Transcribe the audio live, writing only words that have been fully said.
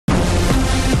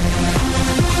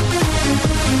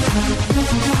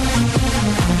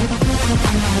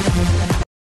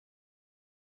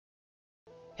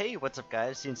Hey, what's up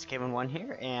guys? StudentSK11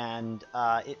 here, and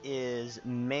it is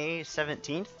May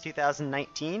 17th,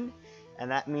 2019,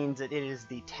 and that means that it is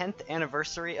the 10th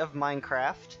anniversary of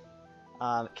Minecraft.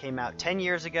 It came out 10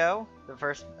 years ago, the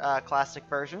first classic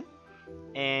version,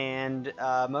 and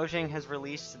Mojang has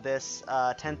released this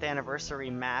 10th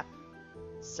anniversary map,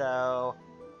 so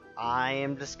I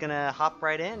am just gonna hop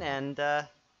right in and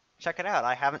check it out.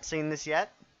 I haven't seen this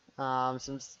yet, so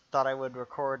just thought I would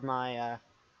record my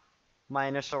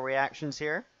initial reactions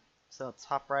here. So let's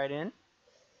hop right in.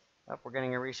 Oh, we're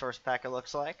getting a resource pack, it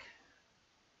looks like.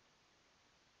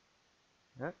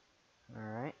 Oh,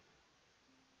 alright.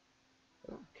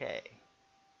 Okay.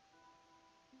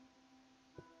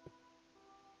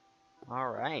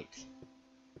 Alright.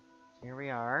 Here we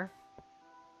are.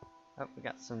 Oh, we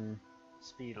got some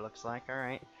speed, it looks like.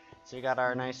 Alright. So we got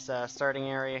our nice starting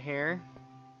area here.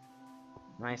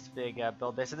 Nice big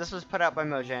build base. So this was put out by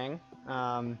Mojang.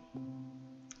 Oh,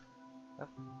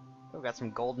 we got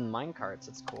some golden minecarts.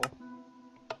 That's cool.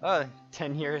 Oh,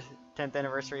 10th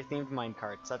anniversary themed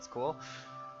minecarts. That's cool.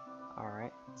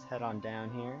 Alright, let's head on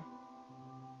down here.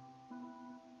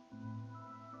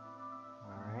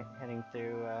 Alright, heading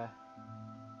through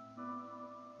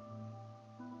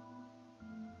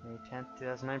May 10th,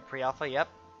 2009, pre-alpha, yep.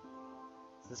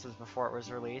 So this was before it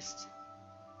was released.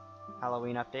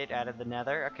 Halloween update, added the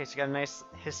nether. Okay, so you got a nice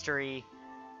history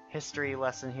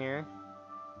lesson here.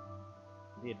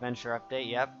 The adventure update,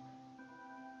 yep.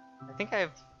 I think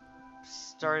I've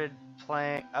started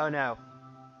playing, oh no.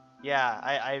 Yeah,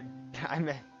 I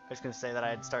was gonna say that I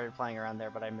had started playing around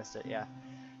there, but I missed it, yeah.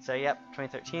 So yep,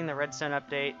 2013, the redstone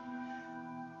update.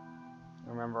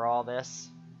 Remember all this.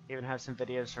 Even have some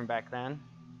videos from back then.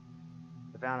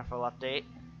 The bountiful update.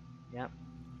 Yep.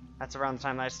 That's around the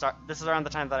time that this is around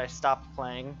the time that I stopped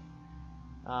playing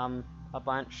a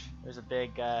bunch. There's a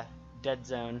big dead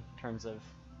zone in terms of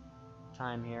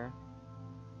time here.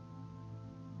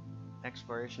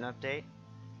 Exploration update.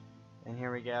 And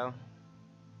here we go.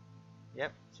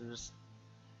 Yep, so just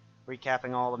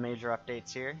recapping all the major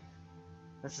updates here.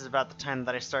 This is about the time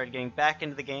that I started getting back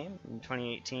into the game in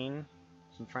 2018.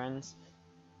 Some friends.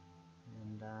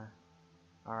 And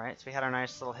alright, so we had our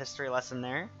nice little history lesson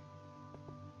there.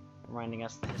 Reminding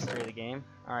us the history of the game.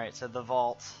 Alright, so the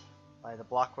vault by the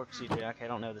Blockworks YouTube. Okay, I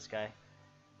don't know this guy.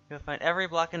 You'll find every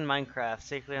block in Minecraft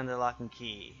safely under lock and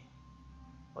key.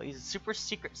 Well, use a super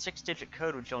secret 6-digit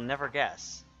code which you'll never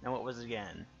guess. Now what was it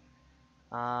again?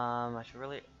 I should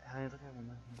really. How do you look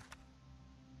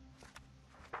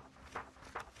at it?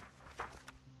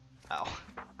 Oh,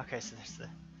 okay. So there's the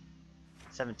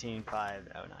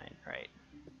 17509, right?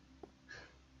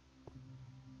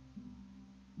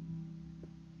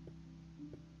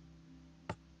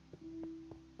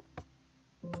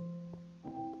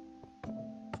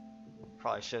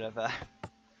 Probably should have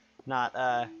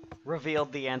not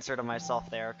revealed the answer to myself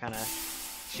there. Kind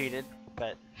of cheated,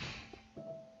 but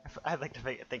I'd like to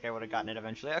think I would have gotten it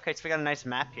eventually. Okay, so we got a nice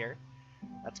map here.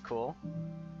 That's cool.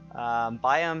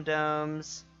 Biome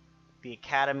domes, the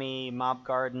Academy, Mob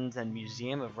Gardens, and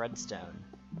Museum of Redstone.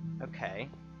 Okay.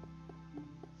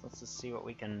 So let's just see what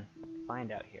we can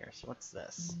find out here. So what's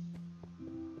this?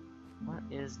 What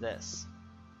is this?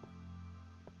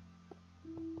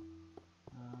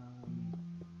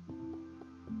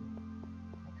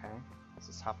 Okay. Let's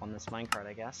just hop on this minecart,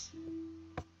 I guess.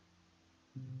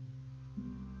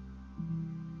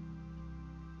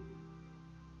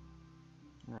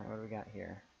 Alright, what do we got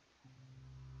here?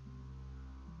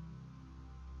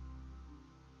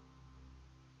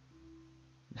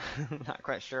 Not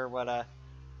quite sure what,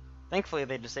 thankfully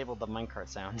they disabled the minecart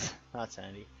sounds. That's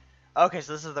handy. Okay,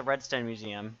 so this is the Redstone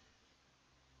Museum.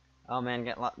 Oh man,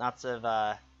 get lots of,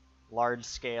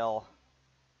 large-scale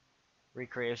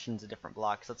recreations of different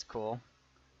blocks. That's cool.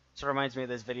 Sort of reminds me of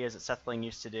those videos that Seth Bling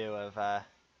used to do of,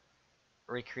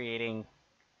 recreating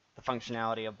the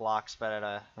functionality of blocks, but at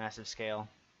a massive scale.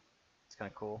 It's kind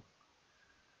of cool.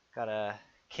 Got a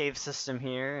cave system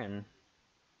here, and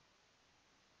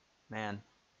man,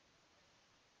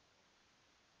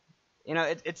 you know,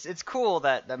 it's cool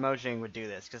that Mojang would do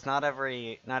this, because not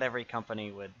every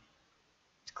company would.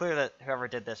 It's clear that whoever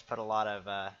did this put a lot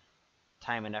of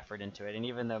time and effort into it, and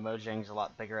even though Mojang's a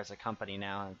lot bigger as a company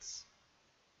now, it's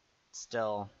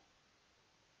still,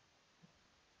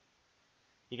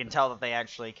 you can tell that they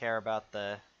actually care about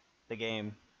the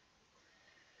game.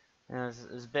 You know, it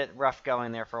was a bit rough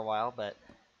going there for a while, but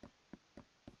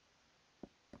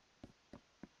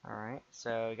alright,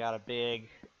 so we got a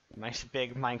nice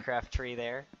big Minecraft tree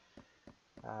there.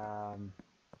 What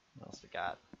else we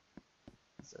got?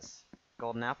 What's this?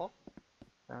 Golden apple?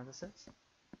 Is that what this is?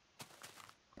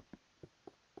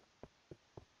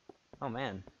 Oh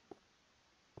man.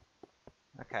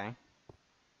 Okay.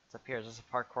 What's up here? Is this a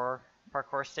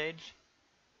parkour stage?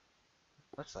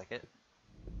 Looks like it.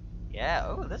 Yeah,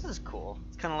 oh, this is cool.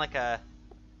 It's kind of like a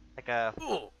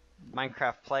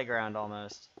Minecraft playground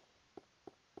almost.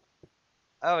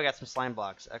 Oh, we got some slime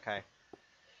blocks. Okay.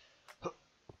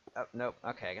 Oh, nope.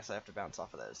 Okay, I guess I have to bounce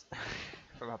off of those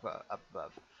from up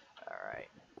above. Alright.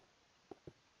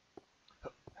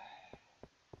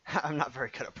 I'm not very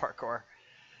good at parkour,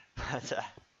 but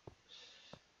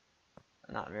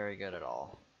not very good at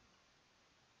all.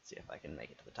 Let's see if I can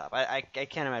make it to the top. I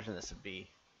can't imagine this would be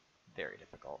very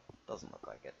difficult. Doesn't look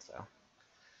like it, so.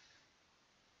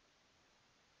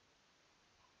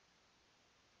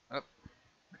 Oh,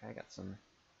 okay, I got some.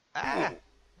 Ah!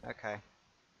 Okay.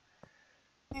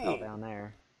 Fell down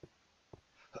there.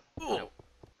 Nope.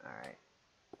 Alright.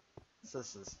 So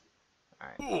this is.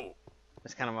 Alright.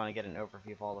 Just kind of want to get an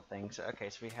overview of all the things. Okay,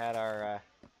 so we had our.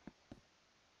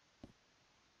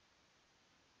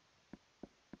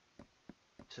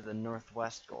 To the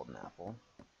northwest golden apple.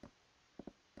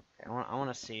 Okay, I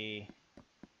want to see.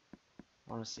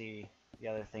 I want to see the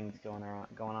other things going on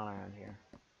around here.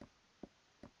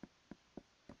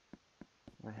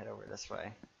 I'm gonna head over this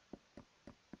way.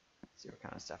 See what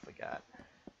kind of stuff we got.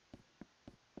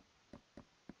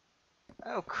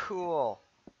 Oh, cool.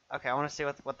 Okay, I want to see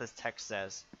what this text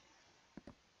says.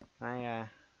 Can I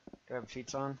do I have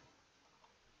cheats on?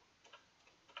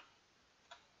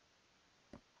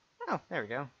 Oh, there we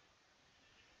go.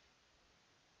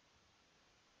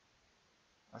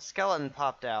 A skeleton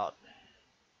popped out.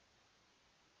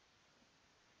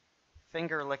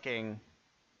 Finger licking.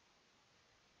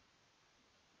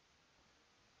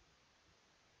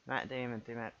 Matt Damon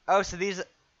through Matt. Oh, so these.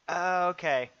 Oh,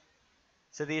 okay.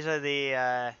 So these are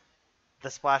the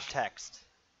splash text.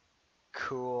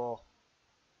 Cool.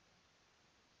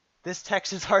 This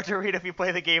text is hard to read if you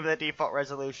play the game at the default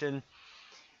resolution,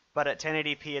 but at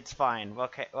 1080p it's fine.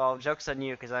 Okay, well, joke's on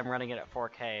you because I'm running it at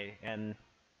 4K, and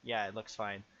yeah, it looks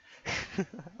fine.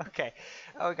 Okay.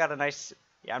 Oh, we got a nice.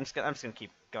 Yeah, I'm just gonna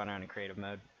keep going around in creative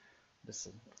mode, just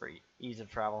for ease of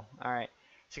travel. All right.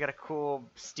 So you got a cool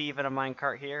Steve in a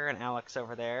minecart here, and Alex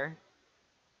over there.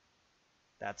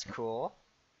 That's cool.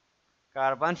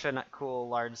 Got a bunch of cool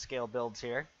large-scale builds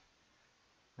here.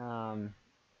 Now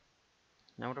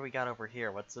what do we got over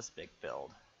here? What's this big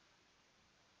build?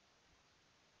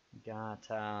 We got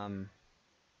trying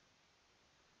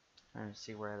to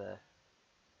see where the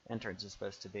entrance is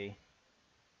supposed to be.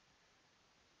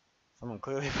 Someone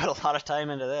clearly put a lot of time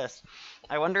into this.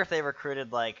 I wonder if they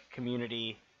recruited like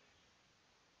community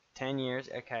 10 years.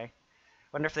 Okay.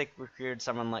 Wonder if they recruited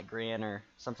someone like Grian or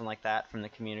something like that from the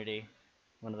community,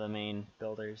 one of the main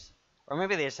builders, or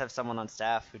maybe they just have someone on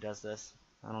staff who does this.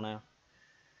 I don't know.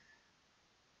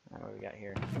 All right, what do we got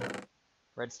here?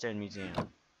 Redstone Museum.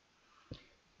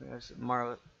 There's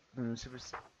Marlo Super.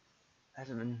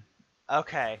 Hasn't been.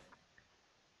 Okay.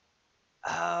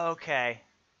 Okay.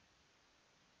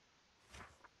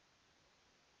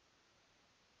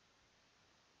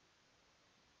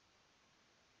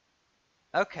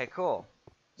 Okay, cool.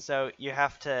 So you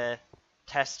have to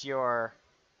test your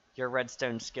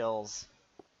redstone skills.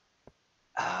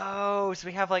 Oh, so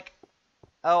we have like.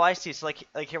 Oh, I see. So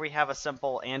like here we have a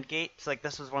simple AND gate. So like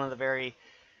this was one of the very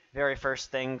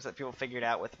first things that people figured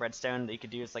out with redstone that you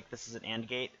could do is like this is an AND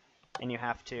gate, and you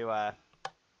have to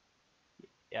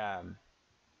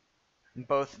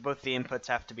both the inputs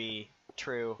have to be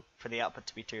true for the output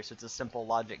to be true. So it's a simple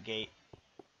logic gate.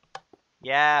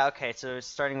 Yeah. Okay. So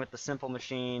starting with the simple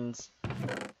machines.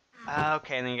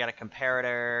 Okay, and then you got a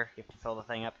comparator. You have to fill the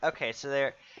thing up. Okay, so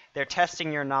they're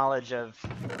testing your knowledge of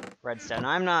redstone.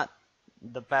 I'm not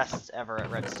the best ever at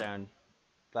redstone,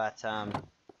 but I'm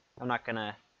not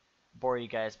gonna bore you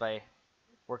guys by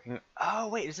working. Oh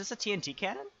wait, is this a TNT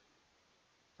cannon?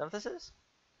 Is that what this is?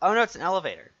 Oh no, it's an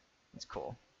elevator. That's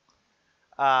cool.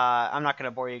 I'm not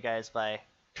gonna bore you guys by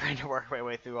trying to work my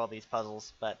way through all these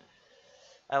puzzles, but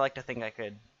I like to think I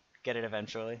could get it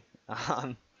eventually.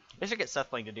 They should get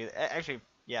SethBling to do that. Actually,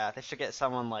 yeah, they should get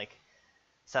someone like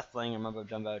SethBling or Mumbo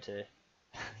Jumbo to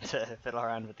to fiddle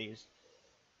around with these.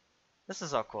 This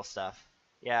is all cool stuff.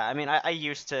 Yeah, I mean, I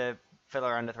used to fiddle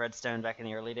around with redstone back in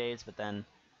the early days, but then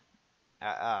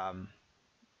I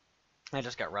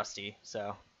just got rusty,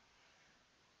 so.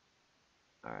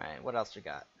 Alright, what else we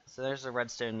got? So there's the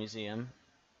Redstone Museum.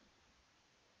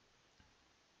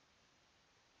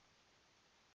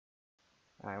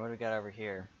 Alright, what do we got over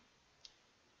here?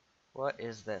 What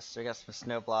is this? So we got some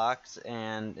snow blocks,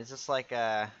 and is this like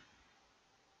a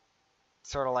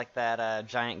sort of like that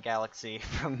giant galaxy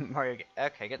from Mario?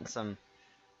 Okay, getting some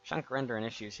chunk rendering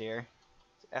issues here.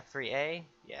 F3A?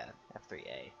 Yeah,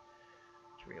 F3A.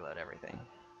 To reload everything.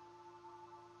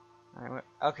 Alright,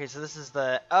 okay, so this is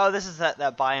the... Oh, this is that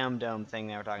biome dome thing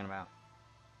they were talking about.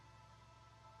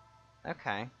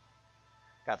 Okay.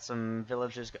 Got some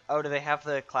villages. Oh, do they have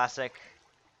the classic...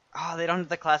 Oh, they don't have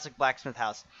the classic blacksmith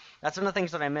house. That's one of the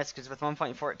things that I missed, because with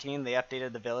 1.14 they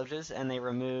updated the villages, and they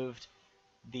removed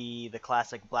the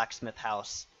classic blacksmith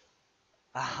house.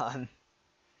 I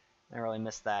really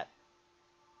missed that.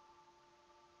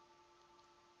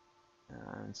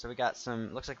 So we got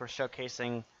some... Looks like we're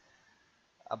showcasing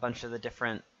a bunch of the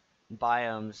different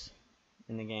biomes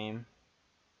in the game.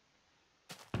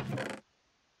 I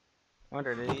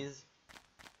wonder, do these...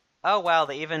 Oh wow,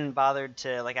 they even bothered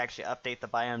to like actually update the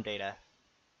biome data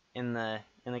in the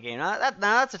game. Now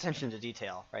that's attention to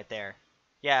detail right there.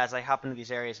 Yeah, as I hop into these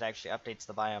areas, it actually updates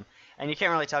the biome, and you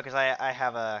can't really tell because I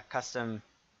have a custom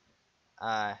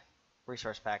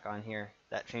resource pack on here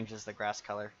that changes the grass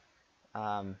color.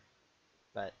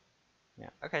 But yeah,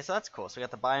 okay, so that's cool. So we got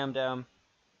the biome dome.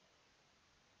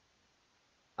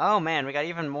 Oh man, we got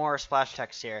even more splash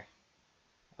text here.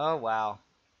 Oh wow.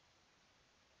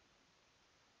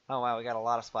 Oh wow, we got a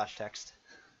lot of splash text.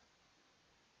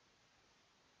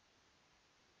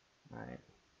 Alright.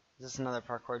 Is this another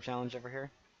parkour challenge over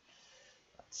here?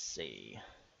 Let's see.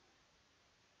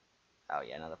 Oh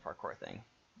yeah, another parkour thing.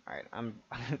 Alright, I'm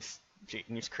just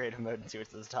cheating, use creative mode and see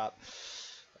what's at the top.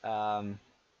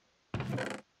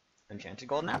 Enchanted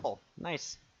golden apple.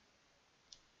 Nice.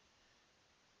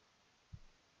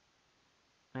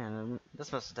 Man,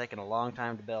 this must have taken a long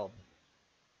time to build.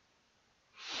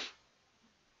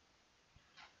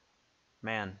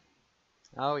 Man.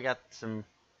 Oh, we got some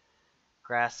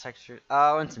grass texture.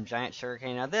 Oh, and some giant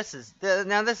sugarcane. Now this is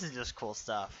just cool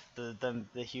stuff. The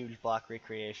huge block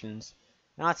recreations.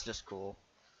 Now that's just cool.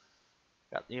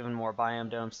 Got even more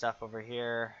biome dome stuff over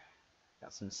here.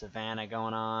 Got some savanna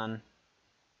going on.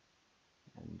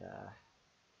 And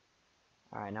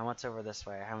all right, now what's over this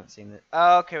way? I haven't seen it.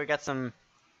 Oh, okay, we got some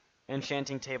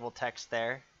enchanting table text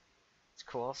there. It's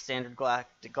cool. Standard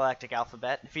galactic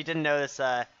alphabet. If you didn't notice,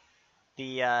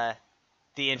 the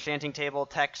enchanting table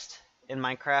text in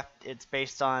Minecraft, it's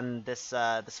based on this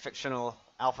this fictional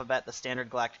alphabet, the standard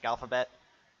galactic alphabet.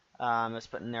 It was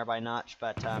put in there by Notch,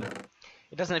 but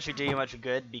it doesn't actually do you much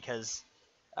good because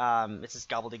it's just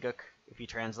gobbledygook if you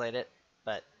translate it.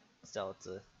 But still, it's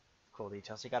a cool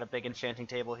detail. So you got a big enchanting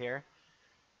table here.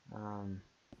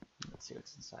 Let's see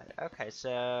what's inside. Okay,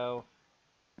 so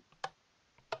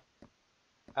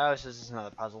oh, so this is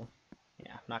another puzzle.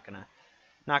 Yeah, not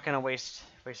gonna waste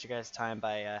your guys' time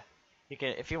by you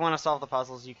can, if you want to solve the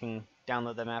puzzles, you can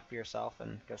download the map for yourself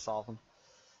and go solve them.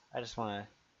 I just want to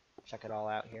check it all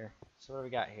out here. So what do we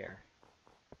got here?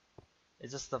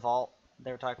 Is this the vault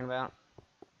they were talking about?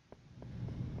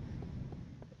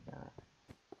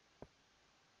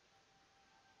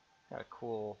 Got a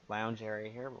cool lounge area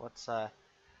here. But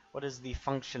what is the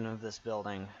function of this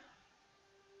building?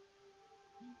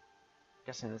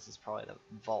 Guessing this is probably the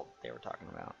vault they were talking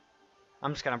about.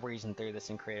 I'm just kind of breezing through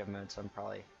this in creative mode, so I'm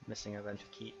probably missing a bunch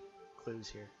of key clues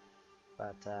here.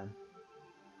 But,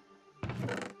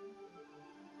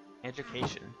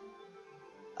 education.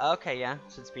 Okay, yeah,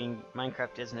 so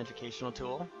Minecraft is an educational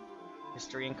tool.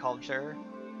 History and culture.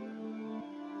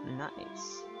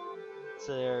 Nice.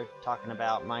 So they're talking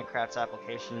about Minecraft's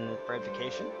application for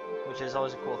education, which is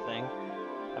always a cool thing.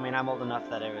 I mean, I'm old enough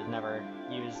that it was never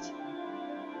used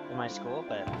in my school,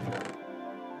 but...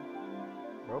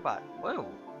 Robot. Whoa!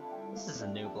 This is a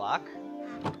new block.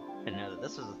 Didn't know that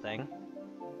this was a thing.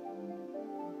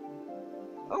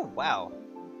 Oh, wow.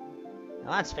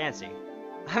 Now that's fancy.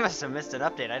 I must have missed an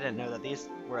update. I didn't know that these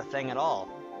were a thing at all.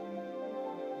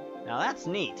 Now that's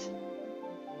neat.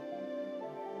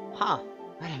 Huh.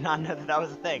 I did not know that that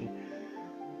was a thing.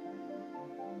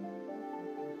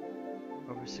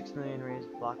 Over 6 million raised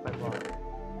block by block.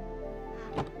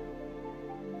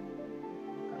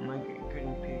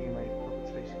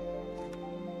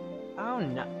 Oh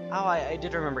no! Oh, I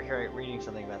did remember reading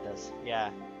something about this. Yeah.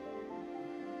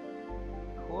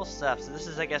 Cool stuff. So this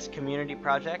is, I guess, community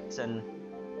projects and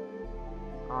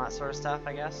all that sort of stuff,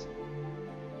 I guess.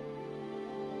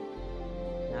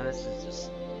 Now this is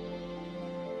just...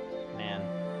 Man.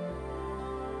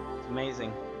 It's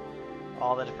amazing.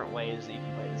 All the different ways that you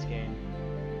can play this game.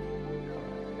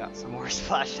 Got some more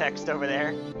splash text over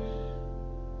there.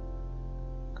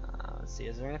 Let's see,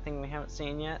 is there anything we haven't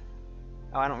seen yet?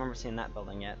 Oh, I don't remember seeing that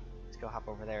building yet. Let's go hop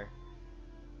over there.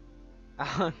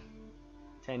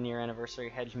 10-year anniversary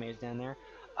hedge maze down there.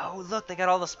 Oh, look, they got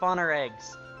all the spawner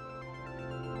eggs.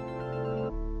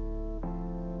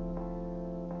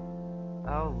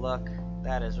 Oh, look.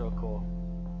 That is real cool.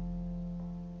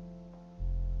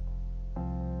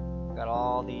 Got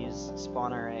all these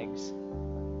spawner eggs.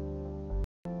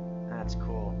 That's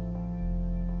cool.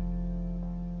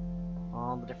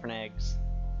 All the different eggs.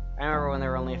 I remember when there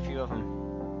were only a few of them,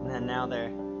 and then now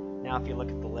if you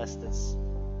look at the list, there's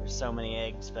so many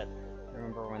eggs. But I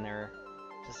remember when there were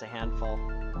just a handful.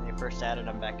 When they first added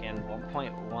them back in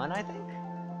 1.1, I think.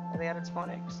 They added spawn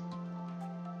eggs.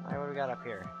 Alright, what do we got up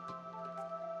here?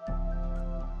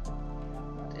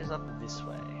 What is up this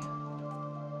way?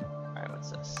 Alright, what's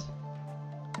this?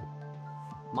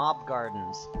 Mob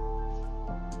Gardens.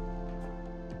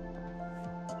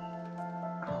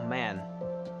 Oh man.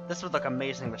 This would look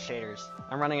amazing with shaders.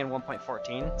 I'm running in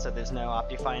 1.14, so there's no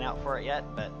Optifine out for it yet,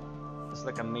 but this would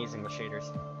look amazing with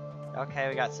shaders. Okay,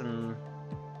 we got some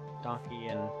donkey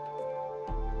and...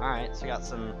 Alright, so we got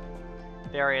some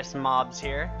various mobs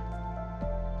here.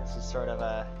 This is sort of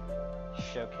a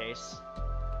showcase.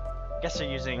 I guess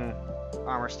they're using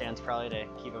armor stands probably to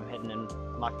keep them hidden and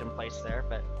locked in place there,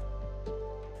 but...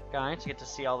 Guys, you get to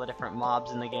see all the different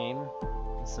mobs in the game.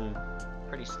 And some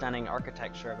pretty stunning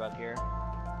architecture above here.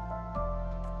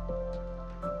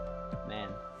 Man.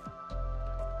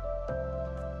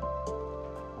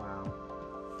 Wow.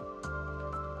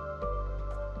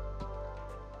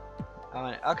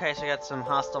 Oh, okay, so we got some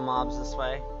hostile mobs this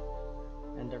way.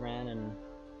 Enderman and...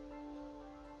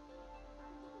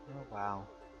 Oh, wow.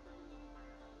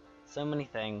 So many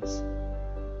things.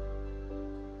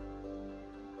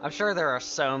 I'm sure there are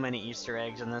so many Easter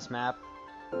eggs in this map.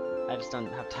 I just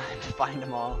don't have time to find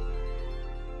them all.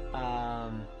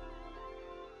 Yeah.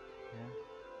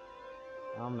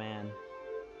 Oh man.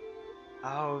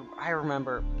 Oh, I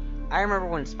remember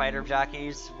when spider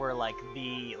jockeys were like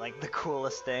the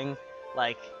coolest thing.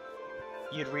 Like,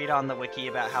 you'd read on the wiki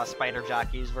about how spider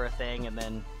jockeys were a thing, and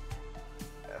then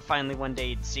finally one day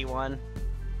you'd see one.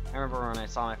 I remember when I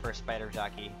saw my first spider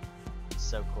jockey. It's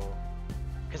so cool.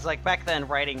 Because like back then,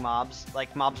 riding mobs,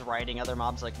 like mobs riding other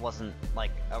mobs, like wasn't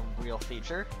like a real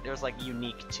feature. It was like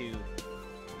unique to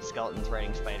skeletons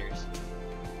riding spiders.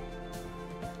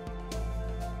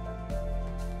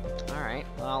 All right,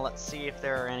 well let's see if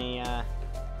there are any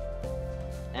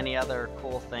other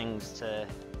cool things to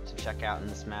check out in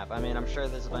this map. I mean, I'm sure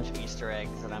there's a bunch of Easter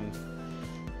eggs that I'm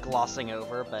glossing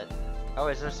over, but oh,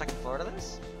 is there a second floor to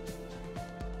this?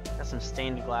 Got some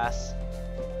stained glass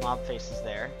mob faces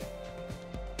there.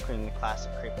 Including the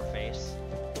classic creeper face.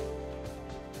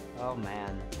 Oh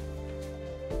man.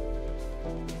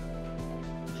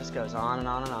 It just goes on and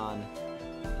on and on.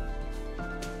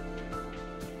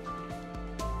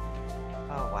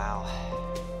 Oh wow.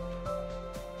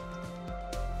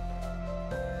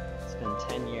 It's been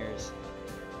 10 years.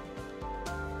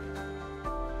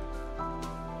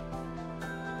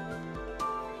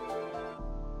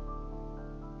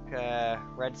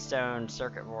 Redstone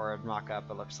circuit board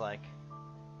mock-up, it looks like.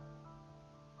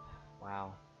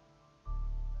 Wow.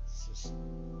 This is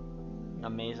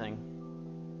amazing.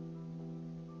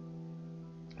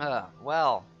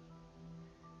 Well.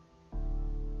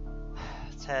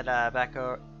 Let's head back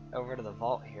over to the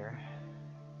vault here.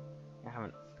 I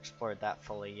haven't explored that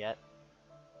fully yet.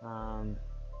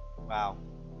 Wow.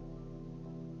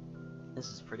 This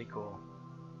is pretty cool.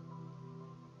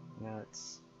 You know,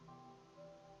 it's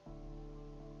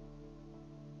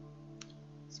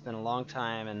been a long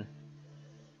time, and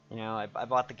you know, I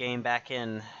bought the game back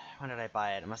in, when did I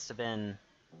buy it? It must have been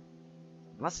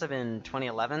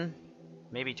 2011,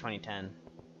 maybe 2010. It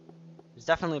was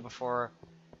definitely before.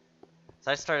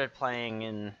 So I started playing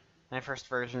in, my first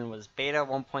version was beta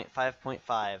 1.5.5.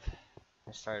 I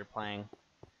started playing.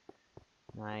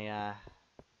 I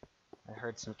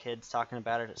heard some kids talking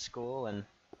about it at school, and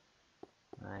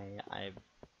I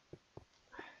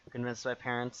convinced my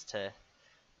parents to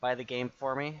buy the game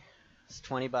for me. It's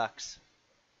 20 bucks.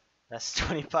 That's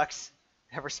 20 bucks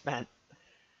ever spent.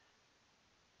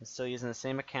 I'm still using the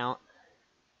same account.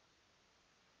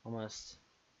 Almost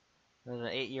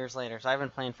 8 years later. So I've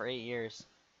been playing for 8 years.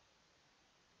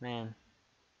 Man.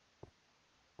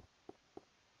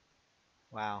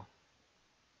 Wow.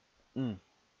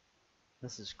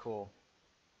 This is cool.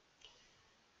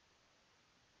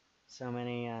 So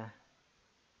many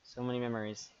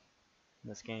memories in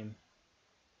this game.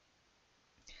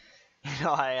 You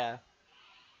know, I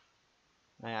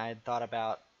had thought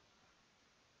about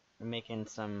making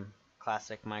some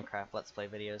classic Minecraft Let's Play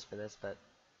videos for this, but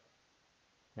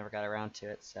never got around to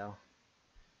it, so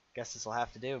guess this will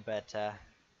have to do. But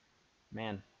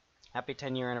man, happy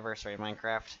 10-year anniversary of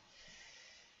Minecraft.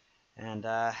 And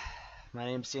my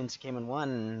name's CNCKman1,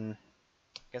 and I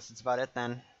guess that's about it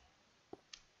then.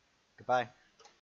 Goodbye.